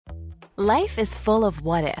Life is full of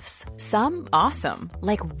what-ifs. Some awesome,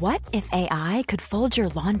 like what if AI could fold your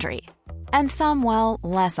laundry? And some, well,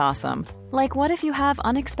 less awesome, like what if you have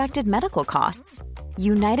unexpected medical costs?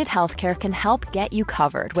 United Healthcare can help get you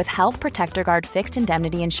covered with Health Protector Guard fixed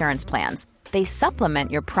indemnity insurance plans. They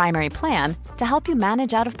supplement your primary plan to help you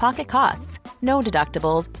manage out-of-pocket costs. No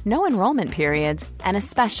deductibles, no enrollment periods, and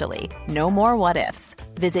especially no more what-ifs.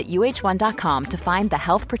 Visit uh1.com to find the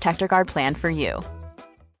Health Protector Guard plan for you.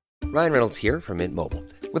 Ryan Reynolds here from Mint Mobile.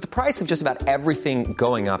 With the price of just about everything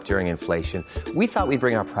going up during inflation, we thought we'd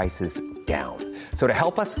bring our prices down. So to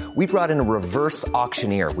help us, we brought in a reverse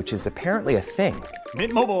auctioneer, which is apparently a thing.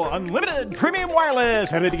 Mint Mobile Unlimited Premium Wireless.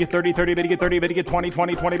 How to get 30, 30, bit to get 30, bit to get 20,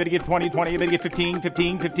 20, 20, bit to get 20, 20, bit to get 15,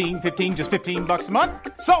 15, 15, 15, just $15 a month?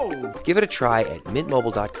 Sold! Give it a try at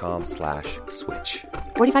mintmobile.com/switch.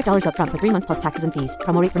 $45 up front for 3 months plus taxes and fees.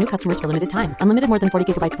 Promo rate for new customers for limited time. Unlimited more than 40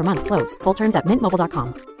 gigabytes per month. Slows full terms at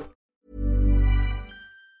mintmobile.com.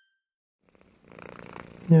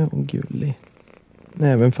 Ja, gullig.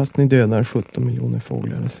 Även fast ni dödar 17 miljoner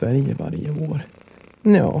fåglar i Sverige varje år.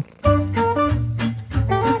 Ja.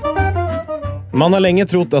 Man har länge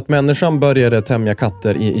trott att människan började tämja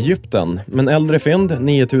katter i Egypten. Men äldre fynd,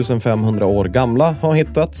 9500 år gamla, har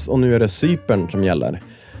hittats och nu är det Cypern som gäller.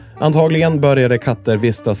 Antagligen började katter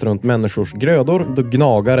vistas runt människors grödor då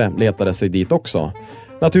gnagare letade sig dit också.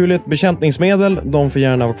 Naturligt bekämpningsmedel, de får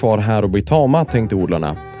gärna vara kvar här och bli tama, tänkte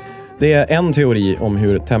odlarna. Det är en teori om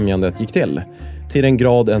hur tämjandet gick till den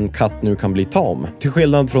grad en katt nu kan bli tam. Till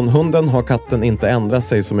skillnad från hunden har katten inte ändrat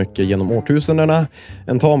sig så mycket genom årtusendena.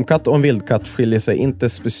 En tamkatt och en vildkatt skiljer sig inte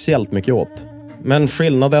speciellt mycket åt. Men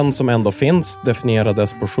skillnaden som ändå finns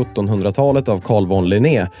definierades på 1700-talet av Carl von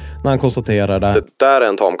Linné när han konstaterade: det där är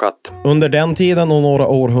en tamkatt. Under den tiden och några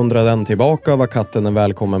århundraden tillbaka var katten en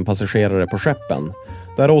välkommen passagerare på skeppen.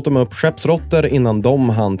 Där åt de upp skeppsråttor innan de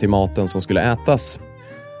hann till maten som skulle ätas.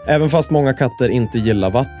 Även fast många katter inte gillar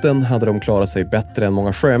vatten hade de klarat sig bättre än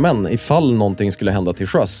många sjömän ifall någonting skulle hända till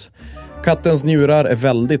sjöss. Kattens njurar är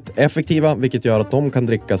väldigt effektiva, vilket gör att de kan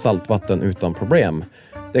dricka saltvatten utan problem.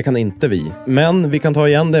 Det kan inte vi. Men vi kan ta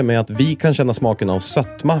igen det med att vi kan känna smaken av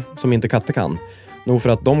sötma som inte katter kan. Nog för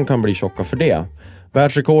att de kan bli tjocka för det.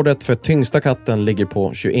 Världsrekordet för tyngsta katten ligger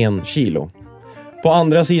på 21 kilo. På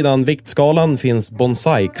andra sidan viktskalan finns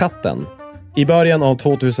bonsai-katten. I början av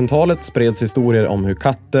 2000-talet spreds historier om hur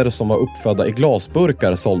katter som var uppfödda i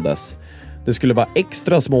glasburkar såldes. Det skulle vara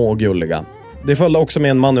extra små och gulliga. Det följde också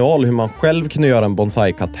med en manual hur man själv kunde göra en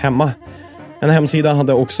bonsai-katt hemma. En hemsida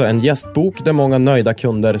hade också en gästbok där många nöjda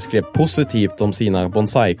kunder skrev positivt om sina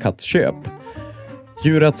bonsai-kattköp.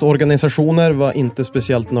 Djurrättsorganisationer var inte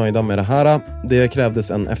speciellt nöjda med det här. Det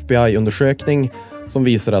krävdes en FBI-undersökning som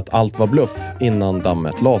visade att allt var bluff innan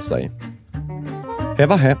dammet la sig.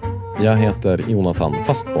 Heva he. Jag heter Jonathan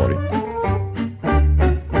Fastborg.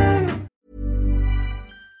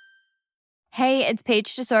 Hey, it's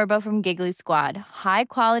Paige DeSorbo from Giggly Squad. High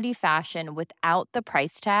quality fashion without the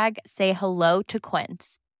price tag. Say hello to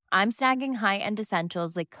Quince. I'm snagging high-end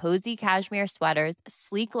essentials like cozy cashmere sweaters,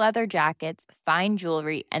 sleek leather jackets, fine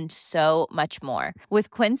jewelry, and so much more. With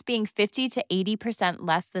Quince being 50 to 80%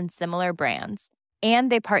 less than similar brands.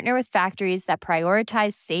 And they partner with factories that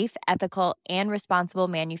prioritize safe, ethical, and responsible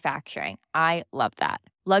manufacturing. I love that.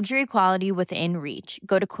 Luxury quality within reach.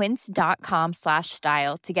 Go to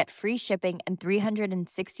quince.com/style to get free shipping and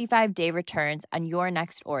 365-day returns on your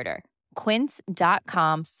next order.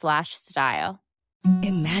 Quince.com/style.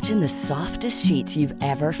 Imagine the softest sheets you've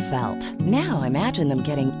ever felt. Now imagine them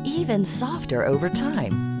getting even softer over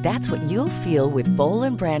time. That's what you'll feel with Boll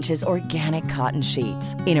 & Branch's organic cotton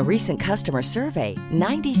sheets. In a recent customer survey,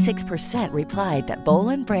 96% replied that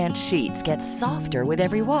Boll & Branch sheets get softer with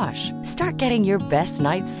every wash. Start getting your best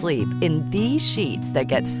night's sleep in these sheets that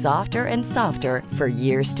get softer and softer for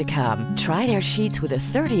years to come. Try their sheets with a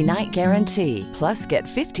 30-night guarantee. Plus, get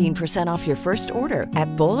 15% off your first order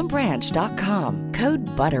at bollandbranch.com.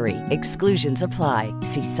 Code BUTTERY. Exclusions apply.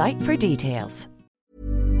 See site for details.